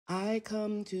I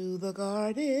come to the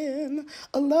garden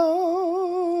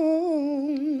alone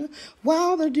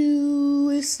while the dew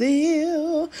is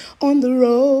still on the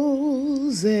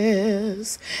roses,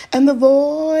 and the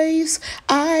voice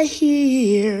I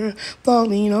hear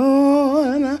falling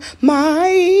on my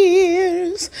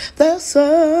ears, the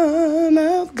Son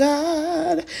of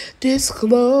God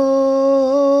discloses,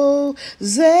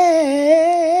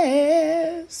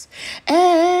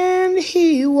 and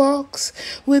he walks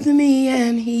with me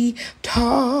and he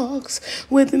talks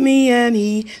with me and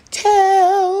he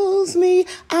tells me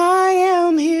I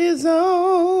am his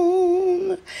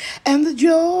own, and the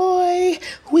joy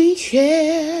we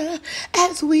share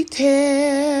as we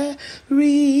tarry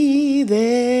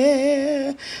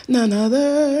there, none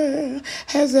other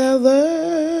has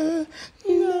ever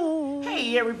known.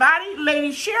 Hey everybody,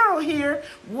 Lady Cheryl here.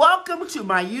 Welcome to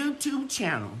my YouTube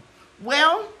channel.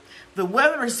 Well, the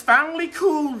weather has finally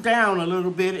cooled down a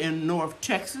little bit in North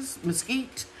Texas,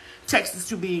 Mesquite, Texas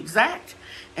to be exact.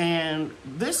 And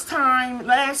this time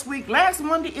last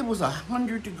Monday, it was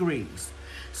 100 degrees.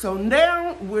 So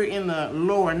now we're in the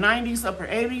lower 90s, upper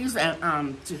 80s, and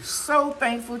I'm just so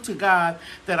thankful to God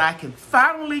that I can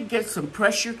finally get some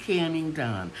pressure canning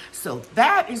done. So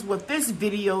that is what this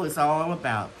video is all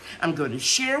about. I'm going to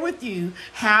share with you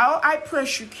how I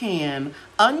pressure can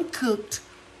uncooked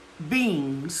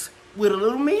beans with a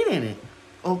little meat in it.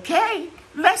 Okay,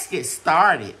 let's get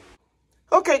started.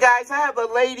 Okay, guys, I have a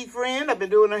lady friend. I've been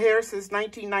doing her hair since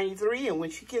 1993, and when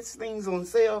she gets things on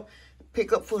sale,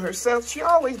 pick up for herself, she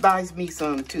always buys me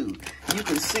some too. You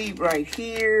can see right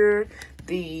here,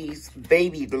 these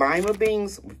baby Lima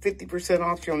beans, 50%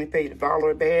 off. She only paid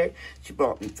 $1 a bag. She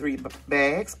bought me 3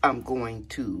 bags. I'm going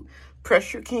to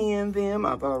pressure can them.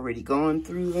 I've already gone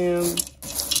through them,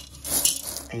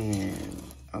 and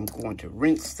I'm going to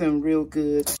rinse them real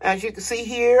good. As you can see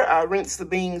here, I rinse the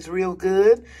beans real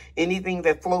good. Anything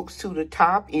that floats to the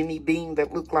top, any bean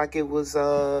that looked like it was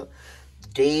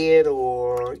dead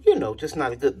or, you know, just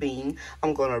not a good bean,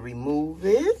 I'm going to remove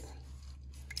it.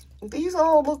 These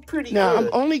all look pretty good. Now, I'm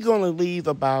only going to leave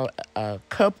about a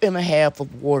cup and a half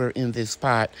of water in this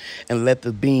pot and let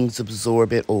the beans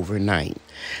absorb it overnight.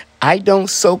 I don't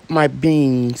soak my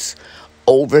beans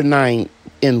overnight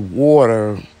in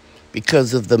water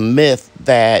because of the myth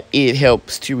that it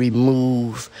helps to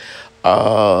remove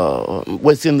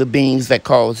what's in the beans that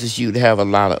causes you to have a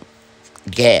lot of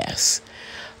gas.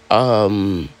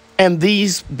 And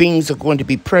these beans are going to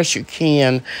be pressure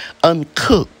canned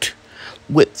uncooked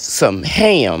with some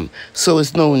ham, so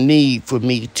it's no need for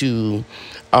me to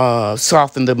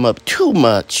soften them up too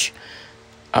much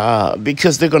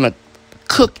because they're going to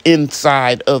cook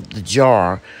inside of the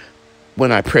jar when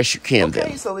I pressure can them.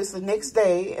 Okay, so it's the next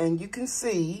day, and you can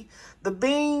see the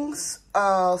beans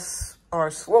are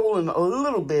swollen a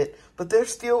little bit, but they're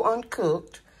still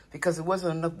uncooked because there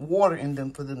wasn't enough water in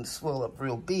them for them to swell up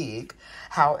real big.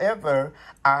 However,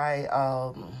 I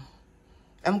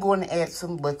am going to add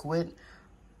some liquid.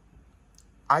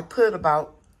 I put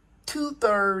about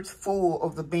 2/3 full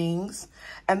of the beans.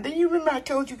 And then you remember I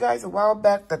told you guys a while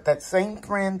back that that same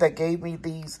friend that gave me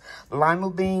these lima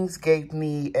beans gave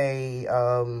me a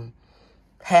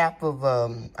half of,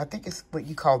 I think it's what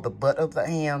you call the butt of the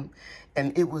ham.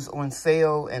 And it was on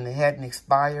sale and it hadn't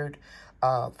expired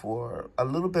for a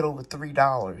little bit over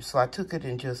 $3. So I took it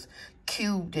and just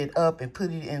cubed it up and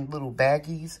put it in little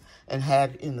baggies and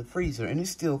had it in the freezer, and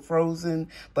it's still frozen,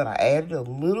 but I added a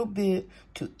little bit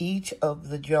to each of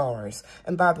the jars.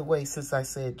 And by the way, since I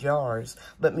said jars,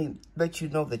 let me let you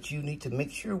know that you need to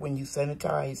make sure when you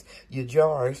sanitize your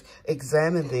jars,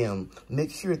 examine them,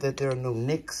 make sure that there are no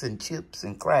nicks and chips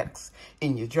and cracks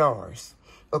in your jars.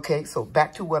 Okay, so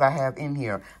back to what I have in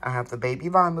here. I have the baby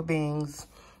lima beans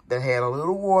that had a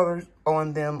little water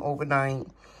on them overnight.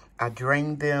 I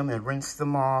drained them and rinsed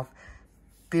them off,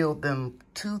 filled them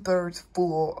 2/3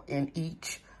 full in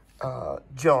each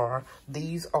jar.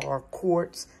 These are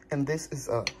quarts, and this is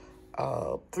a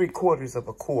 3/4 of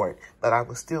a quart, but I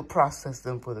will still process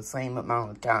them for the same amount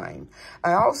of time.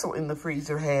 I also, in the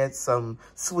freezer, had some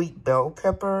sweet bell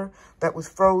pepper that was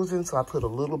frozen, so I put a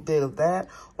little bit of that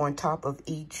on top of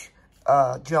each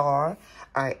jar.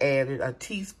 I added a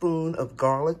teaspoon of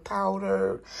garlic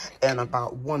powder and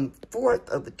about 1/4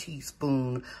 of a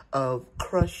teaspoon of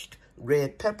crushed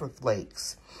red pepper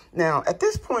flakes. Now, at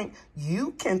this point,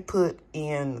 you can put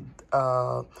in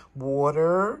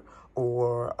water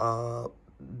or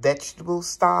vegetable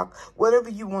stock, whatever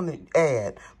you want to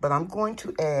add. But I'm going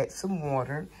to add some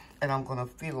water, and I'm going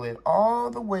to fill it all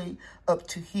the way up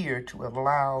to here to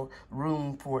allow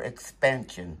room for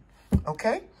expansion.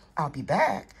 Okay? I'll be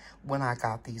back when I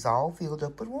got these all filled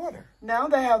up with water. Now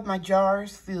that I have my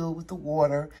jars filled with the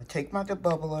water, I take my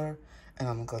debubbler and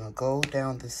I'm going to go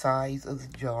down the sides of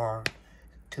the jar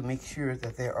to make sure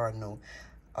that there are no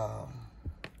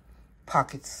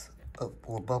pockets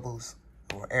or bubbles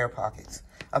or air pockets.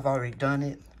 I've already done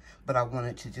it, but I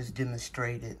wanted to just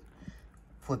demonstrate it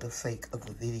for the sake of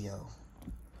the video.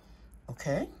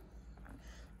 Okay?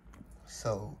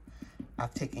 So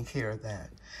I've taken care of that.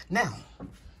 Now,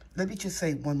 let me just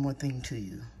say one more thing to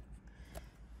you.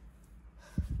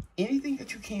 Anything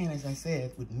that you can, as I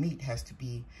said, with meat has to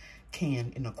be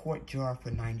canned in a quart jar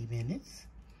for 90 minutes.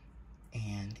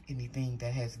 And anything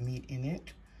that has meat in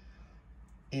it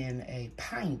in a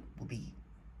pint will be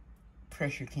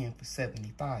pressure canned for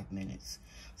 75 minutes.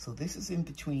 So this is in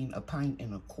between a pint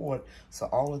and a quart. So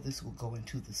all of this will go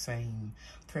into the same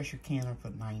pressure canner for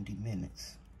 90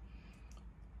 minutes.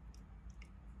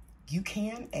 You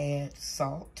can add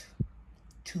salt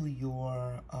to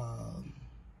your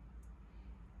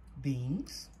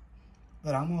beans,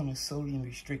 but I'm on a sodium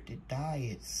restricted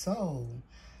diet, so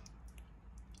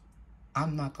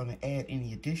I'm not going to add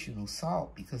any additional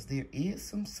salt because there is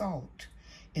some salt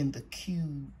in the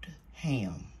cubed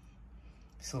ham.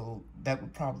 So that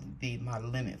would probably be my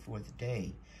limit for the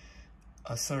day,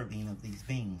 a serving of these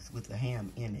beans with the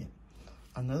ham in it.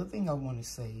 Another thing I want to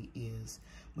say is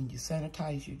when you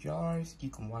sanitize your jars, you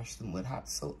can wash them with hot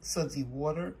sudsy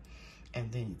water. And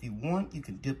then if you want, you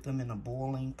can dip them in a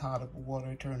boiling pot of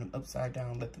water, turn them upside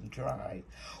down, let them dry.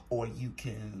 Or you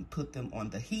can put them on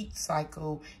the heat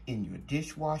cycle in your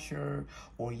dishwasher,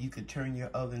 or you could turn your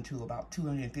oven to about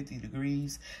 250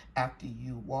 degrees after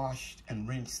you washed and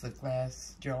rinsed the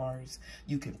glass jars.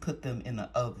 You can put them in the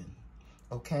oven,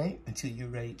 okay, until you're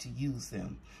ready to use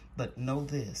them. But know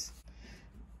this,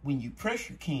 when you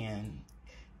pressure can,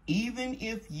 even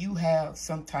if you have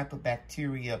some type of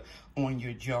bacteria on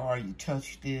your jar, you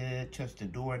touched it, touched the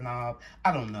doorknob,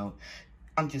 I don't know.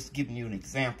 I'm just giving you an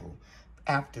example.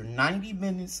 After 90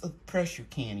 minutes of pressure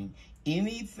canning,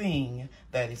 anything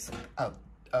that is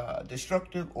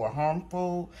destructive or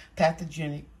harmful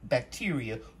pathogenic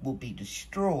bacteria will be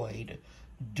destroyed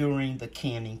during the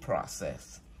canning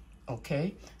process.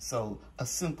 Okay? So a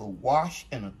simple wash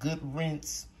and a good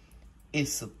rinse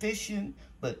is sufficient,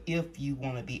 but if you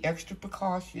want to be extra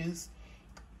precautious,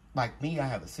 like me, I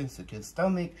have a sensitive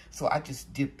stomach, so I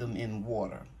just dip them in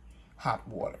water, hot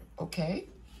water, okay?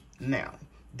 Now,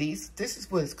 this is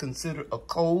what is considered a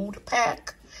cold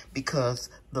pack because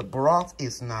the broth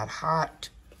is not hot,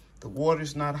 the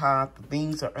water's not hot, the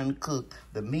beans are uncooked,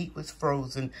 the meat was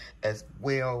frozen, as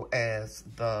well as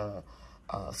the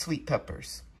sweet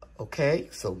peppers. Okay,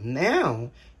 so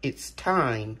now it's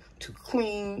time to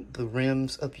clean the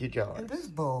rims of your jars. And this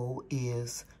bowl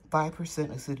is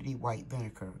 5% acidity white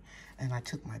vinegar. And I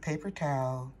took my paper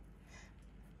towel,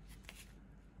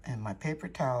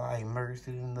 I immersed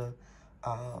it in the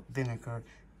vinegar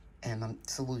and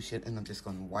solution, and I'm just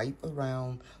going to wipe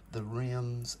around the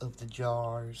rims of the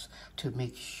jars to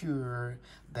make sure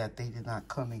that they did not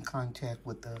come in contact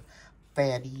with the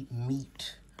fatty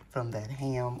meat from that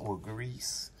ham or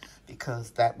grease,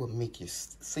 because that will make your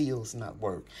seals not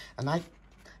work. And I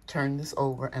turn this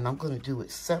over, and I'm going to do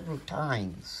it several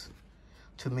times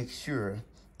to make sure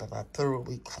that I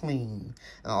thoroughly clean.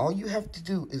 And all you have to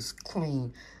do is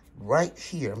clean right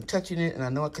here. I'm touching it, and I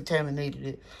know I contaminated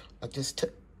it.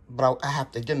 But I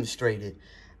have to demonstrate it.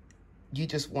 You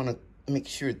just want to make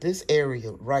sure this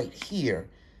area right here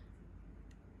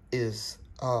is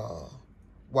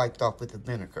wiped off with the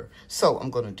vinegar. So I'm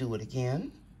going to do it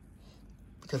again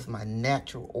because my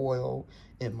natural oil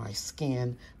in my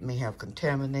skin may have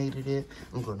contaminated it.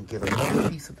 I'm going to get another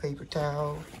piece of paper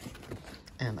towel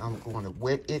and I'm going to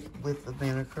wet it with the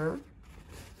vinegar.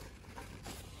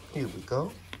 Here we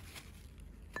go.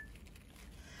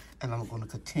 And I'm going to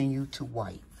continue to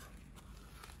wipe.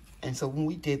 And so when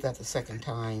we did that the second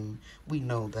time, we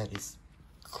know that it's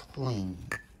clean.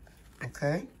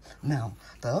 Okay? Now,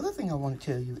 the other thing I want to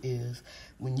tell you is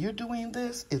when you're doing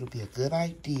this, it'll be a good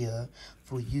idea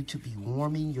for you to be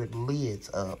warming your lids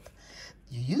up.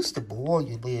 You used to boil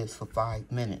your lids for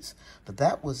 5 minutes, but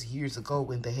that was years ago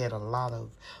when they had a lot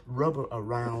of rubber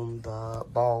around the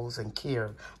balls and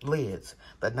care lids.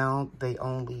 But now they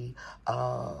only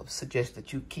suggest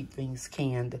that you keep things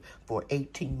canned for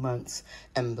 18 months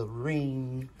and the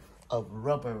ring of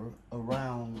rubber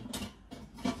around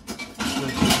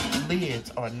the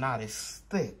lids are not as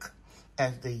thick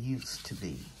as they used to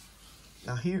be.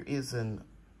 Now here is an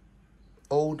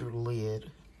older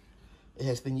lid.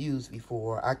 has been used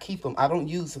before. I keep them. I don't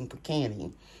use them for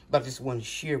canning, but I just want to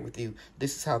share with you.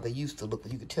 This is how they used to look.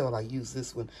 You can tell I use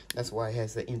this one. That's why it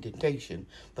has the indentation.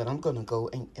 But I'm going to go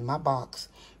in my box,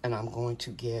 and I'm going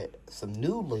to get some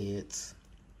new lids,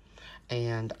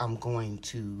 and I'm going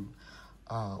to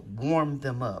warm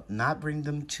them up. Not bring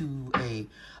them to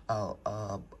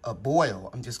a boil.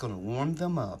 I'm just going to warm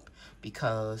them up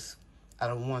because I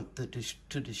don't want to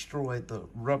destroy the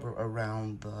rubber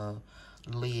around the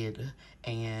lid,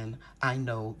 and I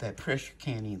know that pressure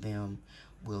canning them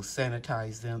will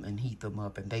sanitize them and heat them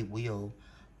up, and they will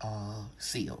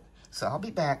seal. So I'll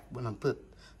be back when I put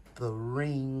the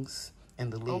rings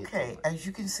and the lid. Okay, as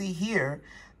you can see here,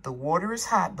 the water is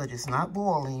hot, but it's not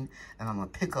boiling, and I'm gonna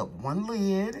pick up one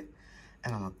lid,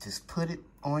 and I'm gonna just put it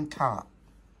on top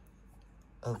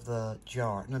of the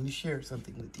jar. Let me share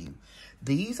something with you.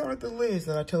 These are the lids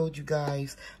that I told you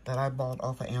guys that I bought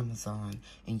off of Amazon,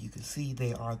 and you can see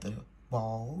they are the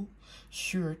ball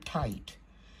sure tight.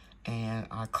 And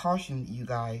I caution you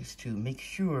guys to make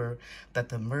sure that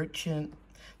the merchant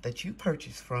that you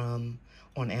purchase from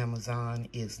on Amazon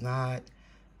is not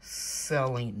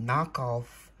selling knockoff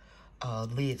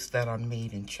lids that are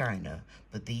made in China,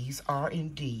 but these are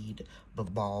indeed the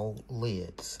ball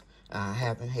lids. I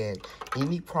haven't had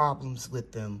any problems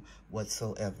with them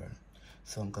whatsoever.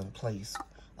 So I'm going to place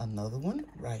another one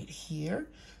right here.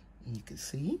 And you can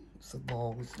see it's a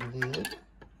ball lid.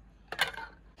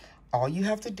 All you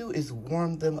have to do is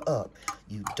warm them up.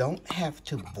 You don't have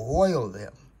to boil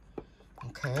them,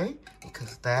 okay?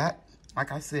 Because that,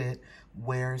 like I said,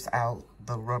 wears out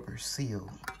the rubber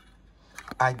seal.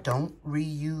 I don't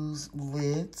reuse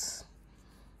lids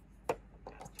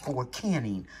for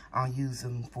canning. I'll use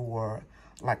them for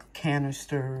like a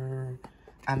canister.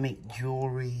 I make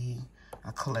jewelry.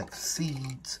 I collect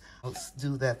seeds. Let's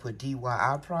do that for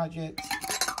DIY projects.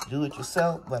 Do it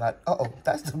yourself, but uh-oh,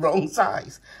 that's the wrong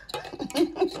size.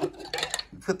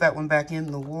 Put that one back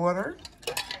in the water.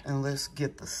 And let's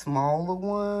get the smaller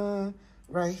one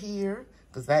right here,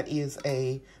 because that is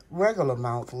a regular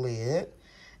mouth lid.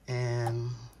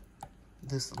 And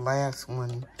this last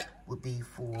one would be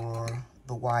for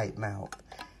the wide mouth.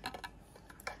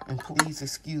 And please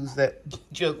excuse that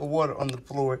jug of water on the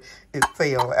floor. It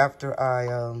fell after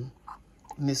I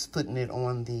missed putting it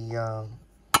on the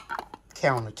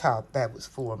countertop. That was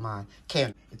for my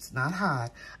can. It's not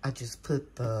hot. I just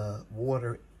put the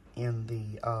water in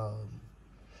the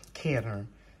canner,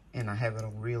 and I have it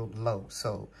on real low.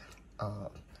 So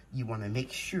you want to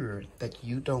make sure that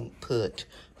you don't put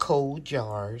cold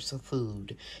jars of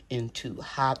food into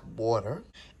hot water,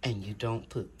 and you don't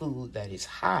put food that is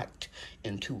hot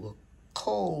into a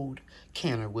cold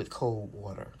canner with cold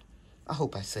water. I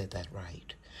hope I said that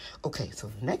right. Okay,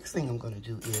 so the next thing I'm going to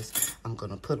do is I'm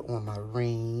going to put on my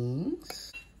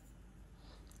rings.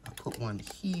 I put one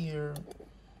here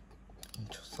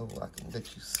so I can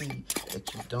let you see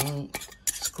that you don't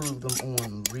screw them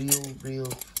on real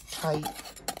tight,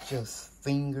 just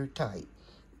finger tight.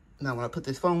 Now, when I put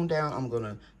this phone down, I'm going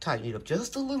to tighten it up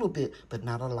just a little bit, but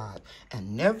not a lot.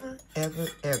 And never, ever,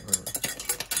 ever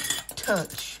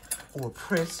touch or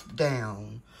press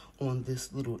down on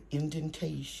this little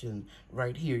indentation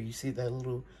right here. You see that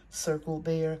little circle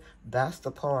there? That's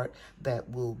the part that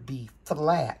will be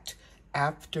flat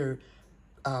after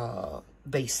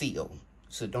they seal.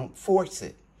 So don't force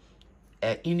it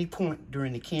at any point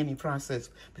during the canning process.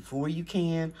 Before you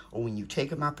can or when you take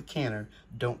them out the canner,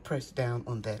 don't press down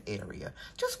on that area.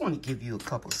 Just want to give you a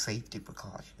couple safety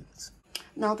precautions.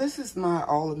 Now, this is my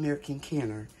All-American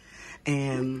canner.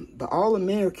 And the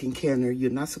All-American canner,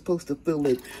 you're not supposed to fill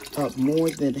it up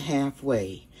more than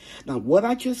halfway. Now, what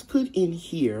I just put in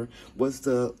here was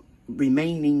the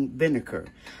remaining vinegar.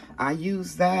 I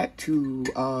use that to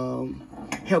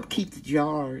help keep the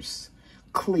jars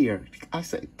clear. I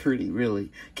say pretty,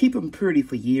 really. Keep them pretty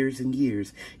for years and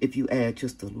years if you add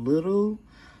just a little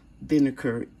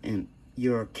vinegar in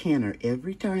your canner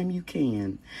every time you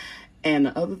can. And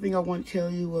the other thing I want to tell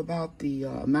you about the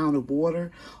amount of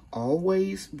water,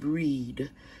 always read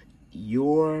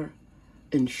your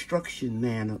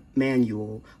instruction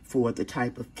manual for the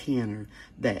type of canner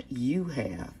that you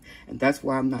have. And that's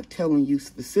why I'm not telling you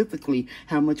specifically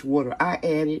how much water I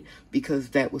added, because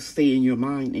that will stay in your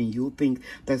mind and you'll think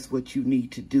that's what you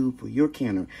need to do for your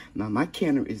canner. Now, my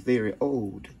canner is very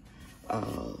old.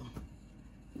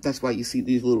 That's why you see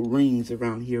these little rings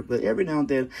around here. But every now and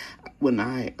then, when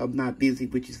I am not busy,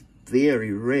 which is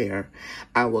very rare,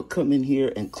 I will come in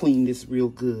here and clean this real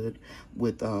good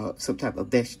with some type of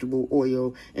vegetable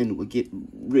oil, and will get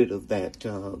rid of that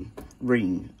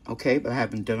ring, okay? But I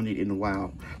haven't done it in a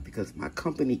while because my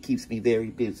company keeps me very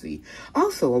busy.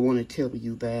 Also, I want to tell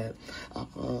you that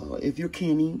if you're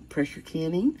canning, pressure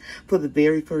canning for the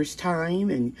very first time,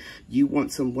 and you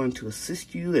want someone to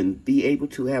assist you and be able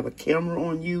to have a camera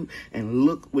on you and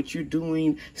look what you're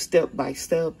doing step by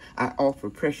step, I offer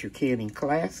pressure canning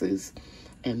classes,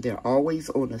 and they're always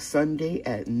on a Sunday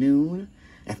at noon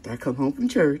after I come home from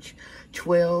church,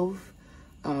 12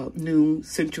 noon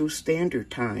Central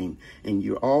Standard Time. And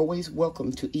you're always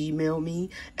welcome to email me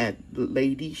at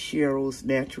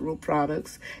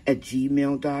LadyCherylsNaturalProducts at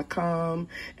gmail.com,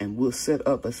 and we'll set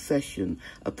up a session,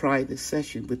 a private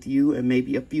session with you and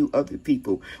maybe a few other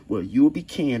people where you'll be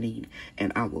canning,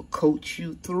 and I will coach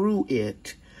you through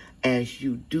it as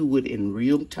you do it in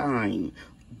real time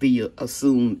via a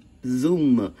Zoom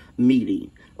meeting,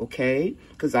 okay?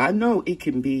 Because I know it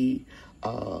can be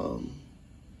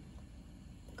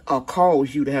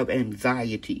cause you to have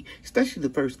anxiety, especially the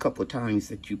first couple of times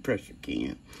that you pressure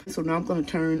can. So now I'm going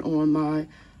to turn on my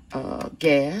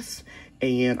gas,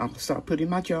 and I'm going to start putting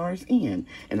my jars in.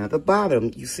 And at the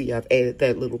bottom, you see I've added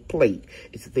that little plate.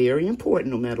 It's very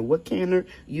important, no matter what canner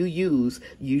you use,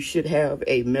 you should have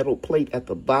a metal plate at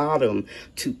the bottom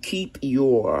to keep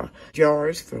your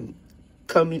jars from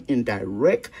coming in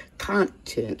direct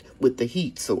contact with the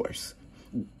heat source,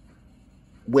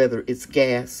 whether it's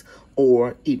gas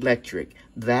or electric.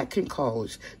 That can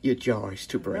cause your jars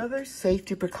to break. Another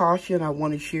safety precaution I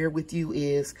want to share with you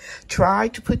is try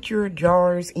to put your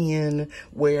jars in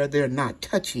where they're not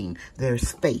touching. There's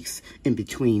space in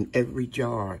between every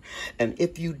jar. And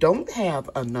if you don't have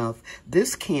enough,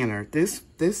 this canner, this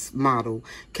model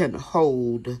can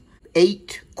hold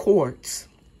 8 quarts.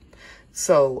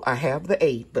 So I have the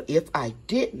 8, but if I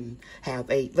didn't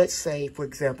have 8, let's say, for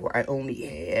example, I only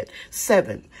had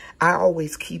 7, I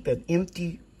always keep an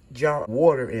empty jar of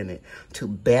water in it to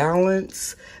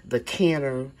balance the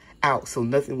canner out so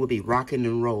nothing will be rocking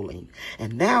and rolling.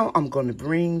 And now I'm going to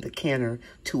bring the canner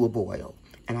to a boil,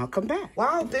 and I'll come back.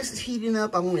 While this is heating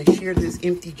up, I want to share this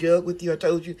empty jug with you. I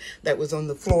told you that was on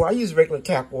the floor. I use regular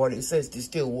tap water. It says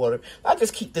distilled water. I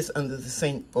just keep this under the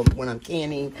sink for when I'm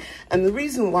canning. And the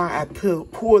reason why I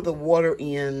pour the water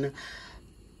in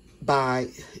by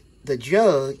the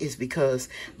jug is because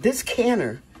this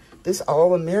canner, this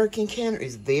all-American canner,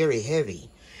 is very heavy.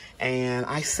 And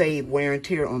I save wear and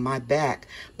tear on my back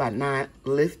by not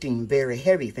lifting very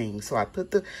heavy things. So I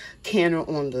put the canner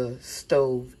on the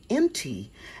stove empty,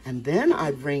 and then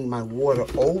I bring my water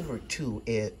over to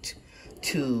it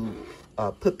to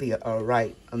put the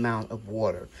right amount of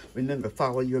water. Remember,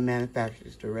 follow your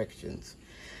manufacturer's directions.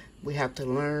 We have to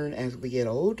learn as we get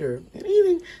older, and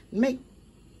even make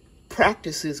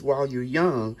practices while you're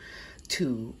young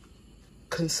to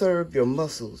conserve your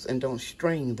muscles and don't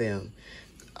strain them.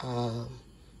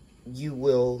 You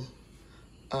will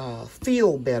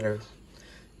feel better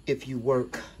if you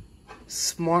work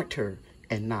smarter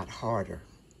and not harder.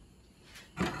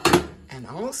 And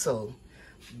also,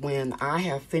 when I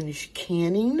have finished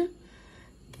canning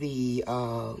the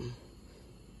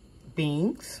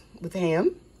beans with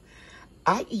ham,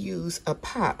 I use a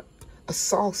pot, a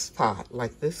sauce pot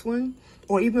like this one,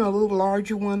 or even a little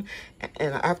larger one.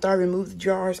 And after I remove the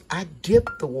jars, I dip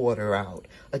the water out.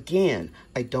 Again,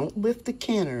 I don't lift the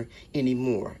canner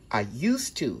anymore. I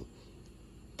used to,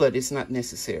 but it's not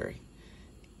necessary.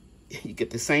 You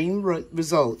get the same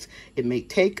results. It may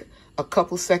take a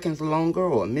couple seconds longer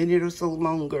or a minute or so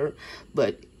longer,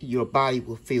 but your body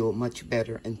will feel much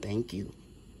better, and thank you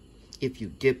if you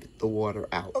dip the water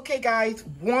out. Okay, guys,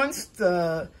 once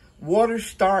the water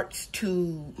starts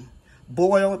to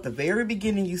boil, at the very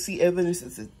beginning, you see evidence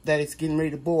that it's getting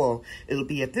ready to boil. It'll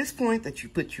be at this point that you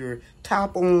put your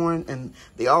top on, and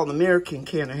the All-American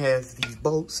canner has these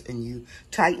bolts, and you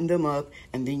tighten them up,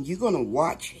 and then you're going to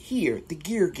watch here, the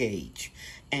gear gauge.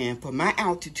 And for my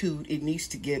altitude, it needs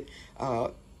to get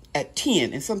at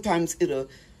 10, and sometimes it'll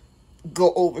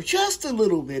go over just a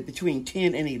little bit between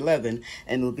 10 and 11,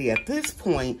 and it'll be at this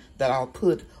point that I'll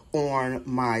put on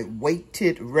my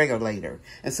weighted regulator.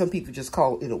 And some people just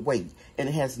call it a weight, and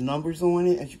it has numbers on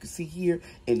it, as you can see here,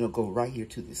 and it'll go right here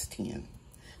to this 10.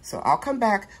 So I'll come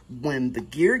back when the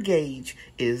gear gauge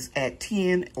is at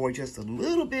 10 or just a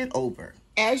little bit over.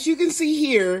 As you can see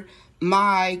here,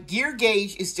 my gear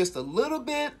gauge is just a little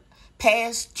bit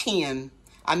past 10.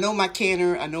 I know my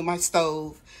canner, I know my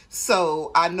stove,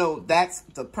 so I know that's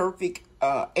the perfect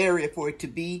area for it to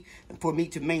be, for me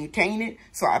to maintain it.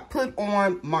 So I put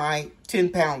on my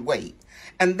 10-pound weight.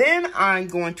 And then I'm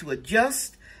going to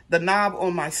adjust the knob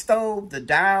on my stove, the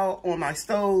dial on my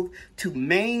stove, to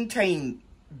maintain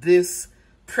this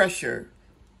pressure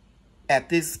at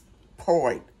this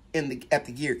point at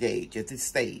the gear gauge at this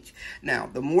stage. Now,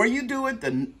 the more you do it,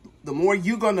 the more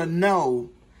you're gonna know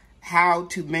how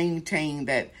to maintain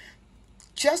that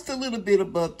just a little bit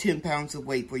above 10 pounds of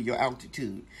weight for your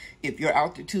altitude. If your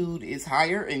altitude is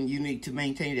higher and you need to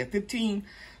maintain it at 15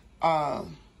 for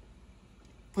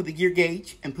the gear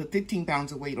gauge and put 15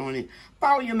 pounds of weight on it,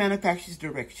 follow your manufacturer's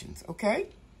directions, okay?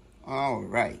 All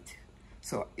right.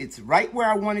 So it's right where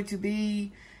I want it to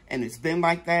be, and it's been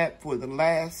like that for the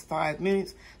last 5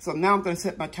 minutes. So now I'm going to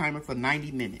set my timer for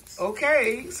 90 minutes.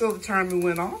 Okay, so the timer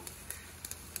went off.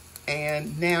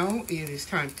 And now it is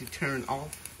time to turn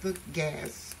off the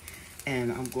gas.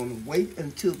 And I'm going to wait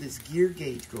until this gear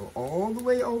gauge goes all the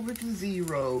way over to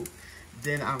 0.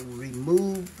 Then I will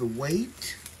remove the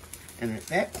weight. And at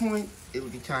that point, it will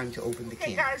be time to open the can.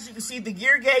 Okay, guys, you can see the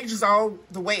gear gauge is all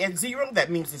the way at 0. That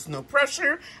means there's no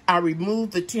pressure. I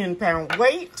removed the 10-pound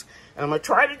weight. And I'm going to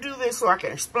try to do this so I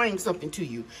can explain something to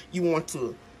you. You want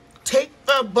to take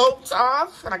the bolts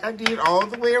off, like I did all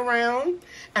the way around.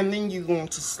 And then you're going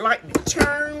to slightly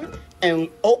turn and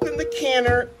open the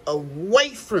canner away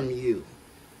from you.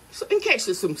 So in case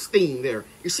there's some steam there.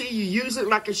 You see, you use it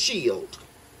like a shield.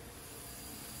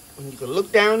 And you can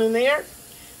look down in there.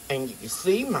 And you can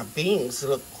see my beans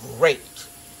look great.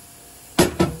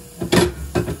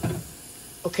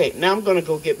 Okay, now I'm going to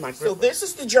go get my gripper. So this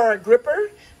is the jar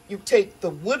gripper. You take the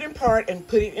wooden part and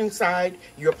put it inside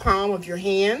your palm of your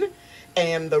hand.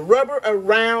 And the rubber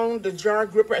around the jar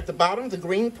gripper at the bottom, the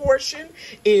green portion,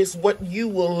 is what you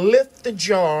will lift the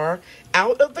jar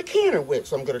out of the canner with.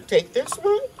 So I'm going to take this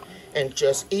one and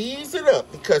just ease it up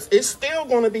because it's still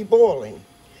going to be boiling.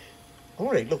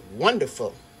 Oh, they look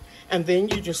wonderful. And then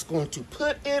you're just going to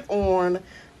put it on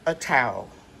a towel.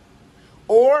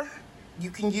 Or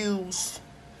you can use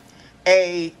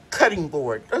a cutting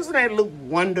board. Doesn't that look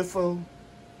wonderful?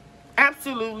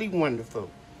 Absolutely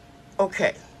wonderful.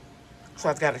 Okay, so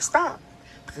I've got to stop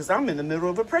because I'm in the middle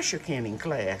of a pressure canning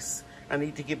class. I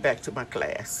need to get back to my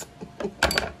class.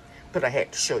 But I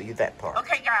had to show you that part.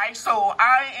 Okay, guys, so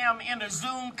I am in a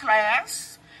Zoom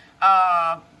class.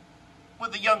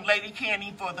 With a young lady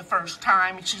canning for the first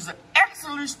time. She's an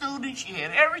excellent student. She had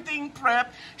everything prepped.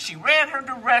 She read her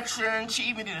directions. She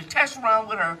even did a test run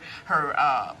with her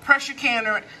pressure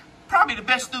canner. Probably the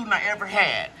best student I ever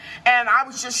had. And I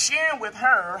was just sharing with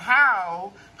her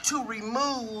how to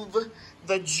remove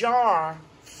the jar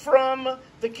from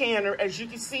the canner. As you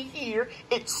can see here,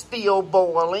 it's still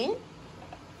boiling.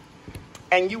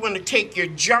 And you want to take your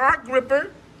jar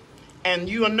gripper, and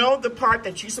you will know the part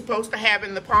that you're supposed to have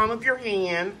in the palm of your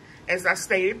hand. As I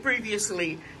stated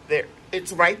previously, there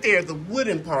it's right there, the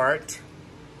wooden part.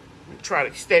 Let me try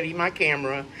to steady my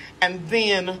camera. And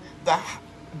then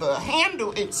the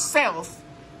handle itself,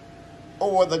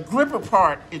 or the gripper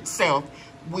part itself,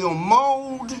 will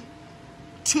mold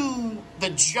to the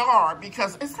jar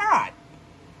because it's hot.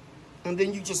 And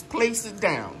then you just place it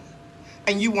down.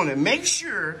 And you want to make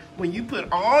sure when you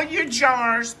put all your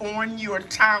jars on your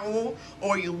towel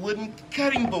or your wooden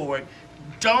cutting board,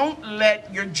 don't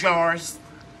let your jars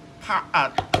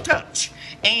touch.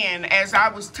 And as I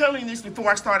was telling this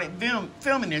before I started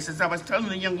filming this, as I was telling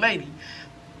the young lady,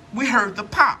 we heard the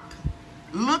pop.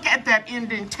 Look at that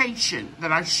indentation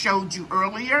that I showed you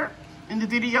earlier in the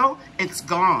video. It's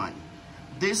gone.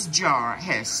 This jar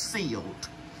has sealed.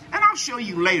 And I'll show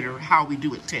you later how we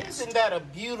do a test. Isn't that a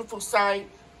beautiful sight?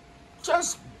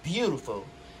 Just beautiful.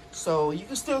 So you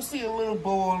can still see a little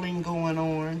boiling going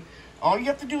on. All you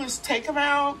have to do is take them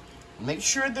out, make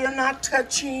sure they're not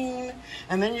touching,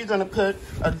 and then you're going to put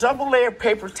a double layer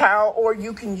paper towel, or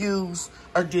you can use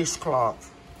a dishcloth.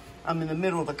 I'm in the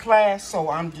middle of the class, so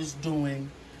I'm just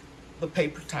doing the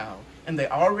paper towel. And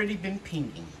they've already been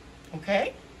pinging.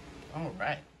 Okay? All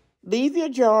right. Leave your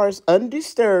jars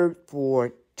undisturbed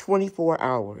for 24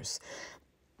 hours.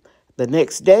 The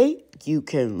next day, you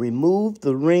can remove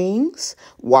the rings,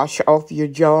 wash off your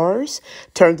jars,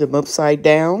 turn them upside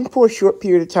down for a short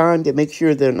period of time to make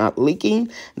sure they're not leaking.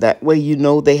 That way you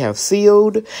know they have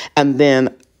sealed. And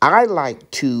then I like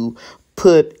to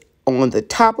put on the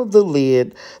top of the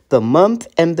lid the month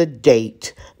and the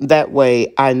date. That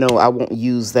way I know I won't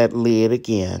use that lid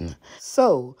again.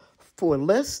 So for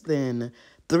less than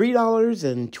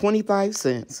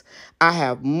 $3.25, I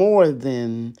have more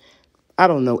than,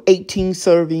 18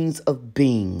 servings of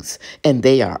beans, and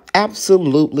they are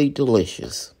absolutely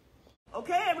delicious.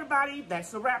 Okay, everybody,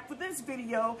 that's a wrap for this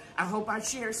video. I hope I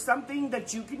shared something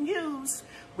that you can use.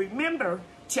 Remember,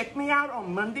 check me out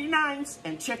on Monday nights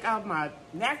and check out my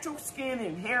natural skin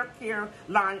and hair care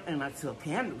line, and I sell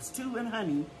candles too and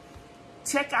honey.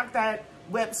 Check out that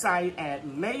website at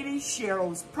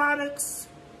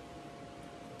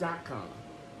LadyCherylsNaturalProducts.com.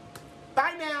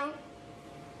 Bye now.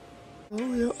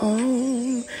 Grow your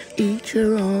own, eat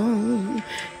your own.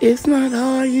 It's not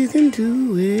hard, you can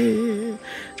do it.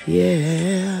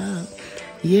 Yeah,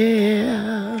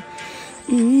 yeah.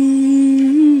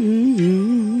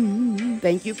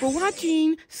 Thank you for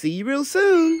watching. See you real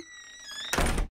soon.